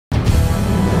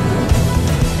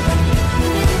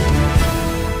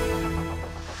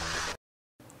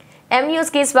News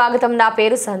కి స్వాగతం. నా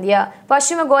పేరు సంధ్య.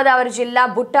 పశ్చిమ గోదావరి జిల్లా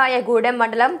బుట్టాయగూడెం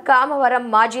మండలం కామవరం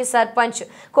మాజీ సర్పంచ్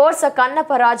కోర్స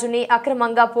కన్నపరాజుని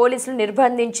అక్రమంగా పోలీసులు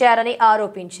నిర్బంధించారని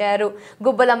ఆరోపించారు.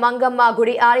 గుబ్బల మంగమ్మ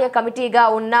గుడి ఆలయ కమిటీగా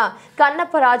ఉన్న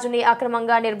కన్నపరాజుని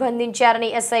అక్రమంగా నిర్బంధించారని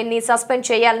ఎస్ఐని సస్పెండ్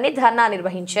చేయాలని ధర్నా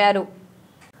నిర్వహించారు.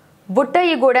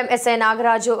 బుట్టయ్యగూడెం ఎస్ఐ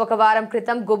నాగరాజు ఒక వారం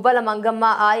క్రితం గుబ్బల మంగమ్మ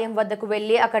ఆలయం వద్దకు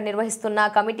వెళ్లి అక్కడ నిర్వహిస్తున్న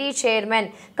కమిటీ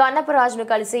చైర్మన్ కన్నపరాజును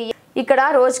కలిసి ఇక్కడ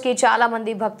రోజుకి చాలా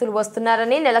మంది భక్తులు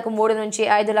వస్తున్నారని, నెలకు 3 నుంచి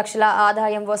 5 లక్షల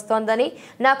ఆదాయం వస్తోందని,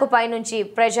 నాకు పైనుంచి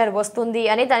ప్రెషర్ వస్తుంది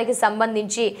అని, దానికి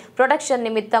సంబంధించి ప్రొటెక్షన్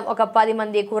నిమిత్తం ఒక 10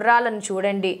 మంది కుర్రాళ్లను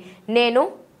చూడండి, నేను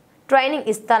ట్రైనింగ్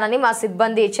ఇస్తానని మా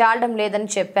సిబ్బంది చాలడం లేదని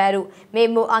చెప్పారు.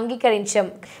 మేము అంగీకరించాం.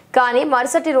 కానీ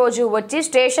మరుసటి రోజు వచ్చి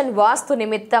స్టేషన్ వాస్తు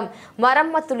నిమిత్తం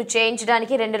మరమ్మతులు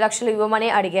చేయించడానికి 2 లక్షలు ఇవ్వమని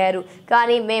అడిగారు.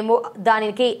 కానీ మేము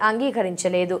దానికి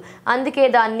అంగీకరించలేదు. అందుకే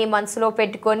దాన్ని మనసులో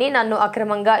పెట్టుకొని నన్ను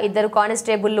అక్రమంగా 2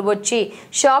 కానిస్టేబుళ్లు వచ్చి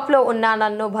షాప్లో ఉన్న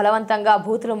నన్ను బలవంతంగా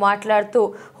బూతులు మాట్లాడుతూ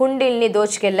హుండీల్ని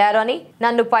దోచుకెళ్లారు అని,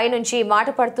 నన్ను పైనుంచి మాట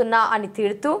పడుతున్నా అని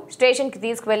తిడుతూ స్టేషన్కి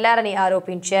తీసుకువెళ్లారని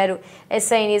ఆరోపించారు.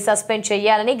 ఎస్ఐని సస్పెండ్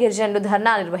చేయాలని గిరిజనులు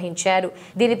ధర్నా నిర్వహించారు.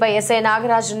 దీనిపై ఎస్ఐ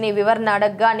నాగరాజుని వివరణ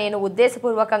అడగ్గా, నేను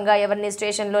ఉద్దేశపూర్వకంగా ఎవరిని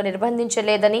స్టేషన్లో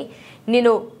నిర్బంధించలేదని,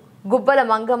 నేను గుబ్బల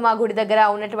మంగమ్మ గుడి దగ్గర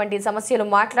ఉన్నటువంటి సమస్యలు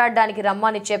మాట్లాడడానికి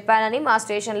రమ్మని చెప్పానని, మా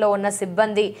స్టేషన్లో ఉన్న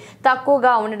సిబ్బంది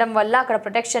తక్కువగా ఉండడం వల్ల అక్కడ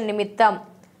ప్రొటెక్షన్ నిమిత్తం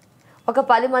ఒక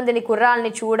 10 మందిని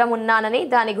కుర్రాల్ని చూడమున్నానని,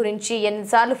 దాని గురించి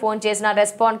ఎన్నిసార్లు ఫోన్ చేసినా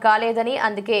రెస్పాండ్ కాలేదని,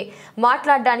 అందుకే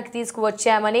మాట్లాడడానికి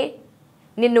తీసుకువచ్చామని,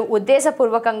 నిన్ను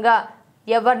ఉద్దేశపూర్వకంగా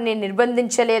ఎవరిని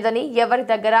నిర్బంధించలేదని, ఎవరి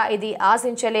దగ్గర ఇది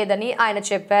ఆశించలేదని ఆయన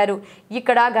చెప్పారు.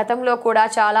 ఇక్కడ గతంలో కూడా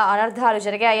చాలా అనర్థాలు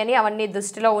జరిగాయని, అవన్నీ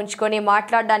దృష్టిలో ఉంచుకొని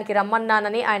మాట్లాడడానికి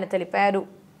రమ్మన్నానని ఆయన తెలిపారు.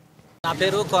 నా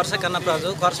పేరు కోర్స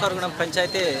కన్నపరాజు, కోర్సవరగూడెం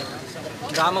పంచాయతీ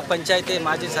గ్రామ పంచాయతీ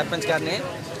మాజీ సర్పంచ్ గారిని.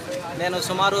 నేను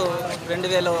సుమారు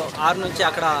 2006 నుంచి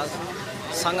అక్కడ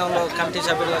సంఘంలో కమిటీ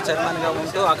సభ్యులుగా చైర్మన్గా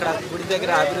ఉంటూ అక్కడ గుడి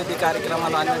దగ్గర అభివృద్ధి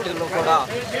కార్యక్రమాలు అన్నింటిలో కూడా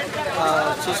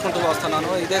చూసుకుంటూ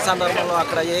వస్తున్నాను. ఇదే సందర్భంలో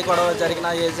అక్కడ ఏ గొడవ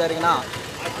జరిగినా, ఏది జరిగినా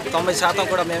 90%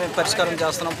 కూడా మేమే పరిష్కారం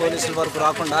చేస్తున్నాం, పోలీసుల వరకు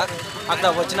రాకుండా.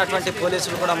 అక్కడ వచ్చినటువంటి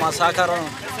పోలీసులు కూడా మా సహకారం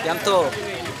ఎంతో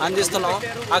అందిస్తున్నాం.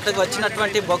 అక్కడికి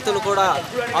వచ్చినటువంటి భక్తులు కూడా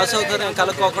అసౌకర్యం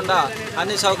కలుక్కోకుండా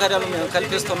అన్ని సౌకర్యాలు మేము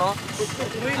కల్పిస్తున్నాం.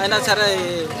 అయినా సరే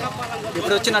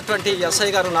ఇప్పుడు వచ్చినటువంటి ఎస్ఐ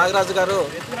గారు నాగరాజు గారు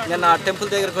నిన్న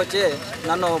టెంపుల్ దగ్గరికి వచ్చి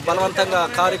నన్ను బలవంతంగా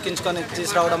కారు ఎక్కించుకొని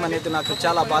తీసుకురావడం అనేది నాకు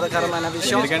చాలా బాధాకరమైన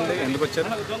విషయం. ఎందుకు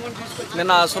వచ్చారు?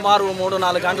 నిన్న సుమారు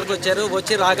 3-4 గంటలకు వచ్చారు.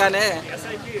 వచ్చి రాగానే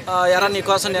ఎరా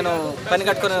నీకోసం నేను పని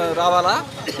కట్టుకొని రావాలా,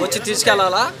 వచ్చి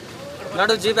తీసుకెళ్లాలా,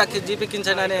 నడు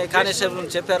జీపెక్కించండి అని కానిస్టేబుల్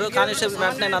చెప్పారు. కానిస్టేబుల్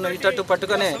వెంటనే నన్ను ఇటు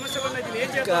పట్టుకొని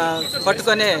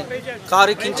కారు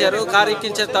ఎక్కించారు. కారు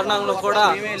ఎక్కించే తరుణంలో కూడా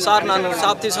సార్ నన్ను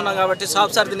షాప్ తీసుకున్నాం కాబట్టి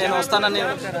షాప్ సర్ది నేను వస్తానని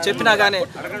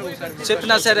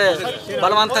చెప్పినా సరే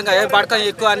బలవంతంగా ఏ బడకం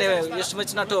ఎక్కువ అని ఇష్టం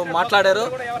వచ్చినట్టు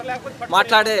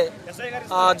మాట్లాడి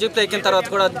జీప్లో ఎక్కిన తర్వాత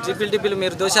కూడా డిబ్బిలు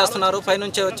మీరు దోసేస్తున్నారు,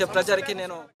 పైనుంచి వచ్చే ప్రజలకి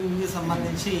నేను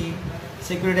సంబంధించి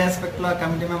సెక్యూరిటీ ఆస్పెక్ట్లో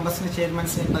కమిటీ మెంబర్స్ని,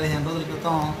 చైర్మన్స్ని 15 రోజుల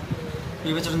క్రితం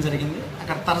పిలిపించడం జరిగింది.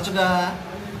 అక్కడ తరచుగా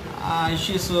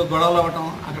ఇష్యూస్ గొడవలు అవ్వటం,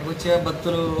 అక్కడికి వచ్చే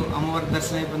భక్తులు అమ్మవారి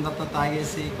దర్శనం అయిపోయిన తర్వాత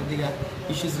తాగేసి కొద్దిగా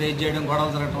ఇష్యూస్ రేజ్ చేయడం,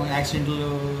 గొడవలు జరగటం, యాక్సిడెంట్లు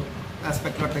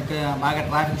ఆస్పెక్ట్లో బాగా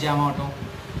ట్రాఫిక్ జామ్ అవ్వటం,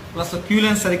 ప్లస్ క్యూ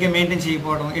లైన్స్ సరిగ్గా మెయింటైన్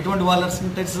చేయకపోవడం, ఎటువంటి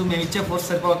వాలంటీర్స్ మేము ఇచ్చే ఫోర్స్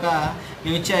సరిపోక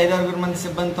మేము ఇచ్చే 5-6 మంది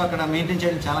సిబ్బందితో అక్కడ మెయింటైన్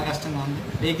చేయడం చాలా కష్టంగా ఉంది.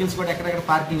 వెహికల్స్ కూడా ఎక్కడెక్కడ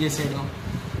పార్కింగ్ చేసేయడం,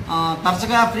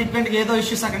 తరచుగా ఫ్రీక్వెంట్గా ఏదో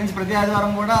ఇష్యూస్ అక్కడి నుంచి ప్రతి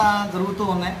ఆదివారం కూడా జరుగుతూ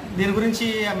ఉన్నాయి. దీని గురించి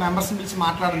మెంబర్స్ని పిలిచి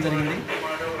మాట్లాడడం జరిగింది.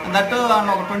 దట్టు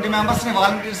ఒక 20 మెంబర్స్ని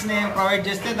వాలంటీర్స్ని ప్రొవైడ్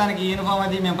చేస్తే దానికి యూనిఫామ్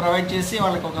అది మేము ప్రొవైడ్ చేసి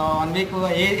వాళ్ళకి ఒక 1 వీక్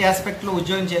ఏ ఆస్పెక్ట్లో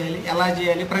ఉద్యోగం చేయాలి, ఎలా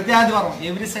చేయాలి, ప్రతి ఆదివారం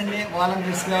ఎవ్రీ సండే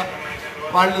వాలంటీర్స్గా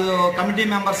వాళ్ళు కమిటీ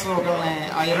మెంబర్స్ ఒకళ్ళని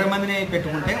 20 మందిని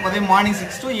పెట్టుకుంటే ఉదయం మార్నింగ్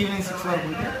 6 to ఈవినింగ్ 6 వరకు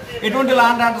ఉంటే ఎటువంటి లా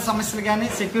అండ్ ఆర్డర్ సమస్యలు కానీ,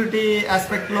 సెక్యూరిటీ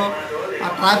ఆస్పెక్ట్లో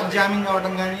ట్రాఫిక్ జామింగ్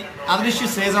అవ్వడం కానీ, అదర్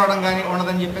ఇష్యూస్ రేజ్ అవ్వడం కానీ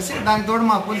ఉండదని చెప్పేసి, దానికి తోడు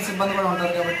మా పోలీస్ సిబ్బంది కూడా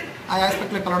ఉంటారు కాబట్టి ఆ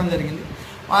ఆస్పెక్ట్లో కలవడం జరిగింది.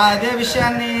 అదే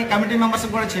విషయాన్ని కమిటీ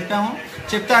మెంబర్స్కి కూడా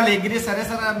చెప్తే వాళ్ళు ఎగిరి సరే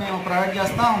మేము ప్రొవైడ్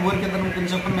చేస్తాం, ఊరికి 2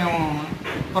 ముగ్గురు చొప్పున మేము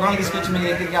కుర్రలు తీసుకొచ్చి మీకు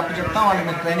దగ్గరికి చెప్తాం, వాళ్ళకి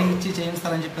మీరు ట్రైనింగ్ ఇచ్చి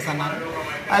చేయిస్తారని చెప్పేసి అన్నారు.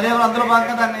 అదే అందులో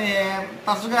భాగంగా దాన్ని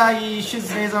తరచుగా ఈ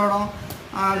ఇష్యూస్ రేజ్ అవ్వడం,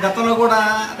 గతంలో కూడా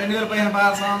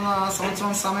 2015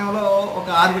 సంవత్సరం సమయంలో ఒక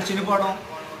 6 చనిపోవడం,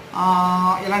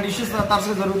 ఇలాంటి ఇష్యూస్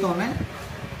తరచుగా జరుగుతూ ఉన్నాయి.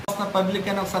 పబ్లిక్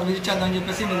అయినా ఒకసారి విజిట్ చేద్దామని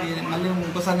చెప్పేసి మళ్ళీ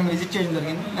ఇంకోసారి నేను విజిట్ చేయడం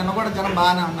జరిగింది. నిన్న కూడా జనం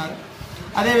బాగానే ఉన్నారు.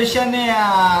 అదే విషయాన్ని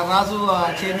రాజు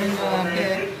చైర్మన్ అంటే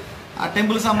ఆ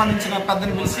టెంపుల్ సంబంధించిన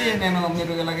పెద్దని పిలిచి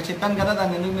మీరు ఇలాగ చెప్పాను కదా,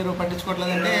 దాన్ని ఎందుకు మీరు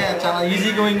పట్టించుకోవట్లేదంటే చాలా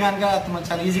ఈజీ గోయింగ్ కనుక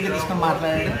చాలా ఈజీగా తీసుకొని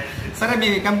మాట్లాడాడు. సరే మీ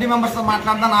కమిటీ మెంబర్స్తో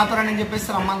మాట్లాడదా నాతో అని చెప్పేసి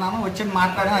రమ్మన్నాను. వచ్చి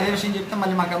మాట్లాడాను. అదే విషయం చెప్తే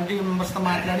మళ్ళీ మా కమిటీ మెంబర్స్తో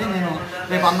మాట్లాడి నేను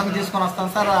రేపు అందరిని తీసుకొని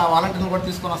వస్తాను సార్, వాలంటీర్లు కూడా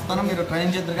తీసుకొని వస్తాను, మీరు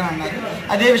ట్రైన్ చేద్దరు కానీ అన్నారు.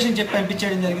 అదే విషయం చెప్పి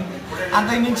పంపించేయడం జరిగింది.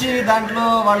 అంతకుమించి దాంట్లో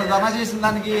వాళ్ళు ధర్నా చేసిన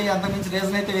దానికి అంతకుమించి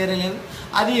రీజన్ అయితే వేరే లేదు.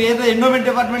 అది ఏదో ఎండోమెంట్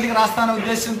డిపార్ట్మెంట్కి రాస్తానే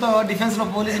ఉద్దేశంతో, డిఫెన్స్లో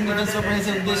పోలీసింగ్ డిఫెన్స్లో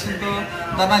వేసే ఉద్దేశంతో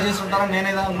ధర్నా చేసి ఉంటారని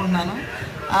నేనేదో అనుకుంటున్నాను.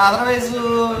 అదర్వైజ్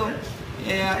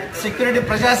సెక్యూరిటీ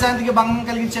ప్రజాశాంతికి భంగం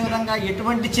కలిగించే విధంగా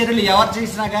ఎటువంటి చర్యలు ఎవరు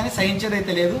చేసినా కానీ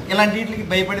సహించేదైతే లేదు. ఇలాంటి వీటికి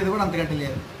భయపడేది కూడా అంతకంటే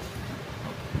లేదు.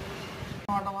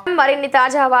 మరిన్ని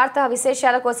తాజా వార్తా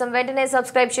విశేషాల కోసం వెంటనే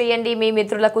సబ్స్క్రైబ్ చేయండి, మీ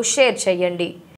మిత్రులకు షేర్ చేయండి.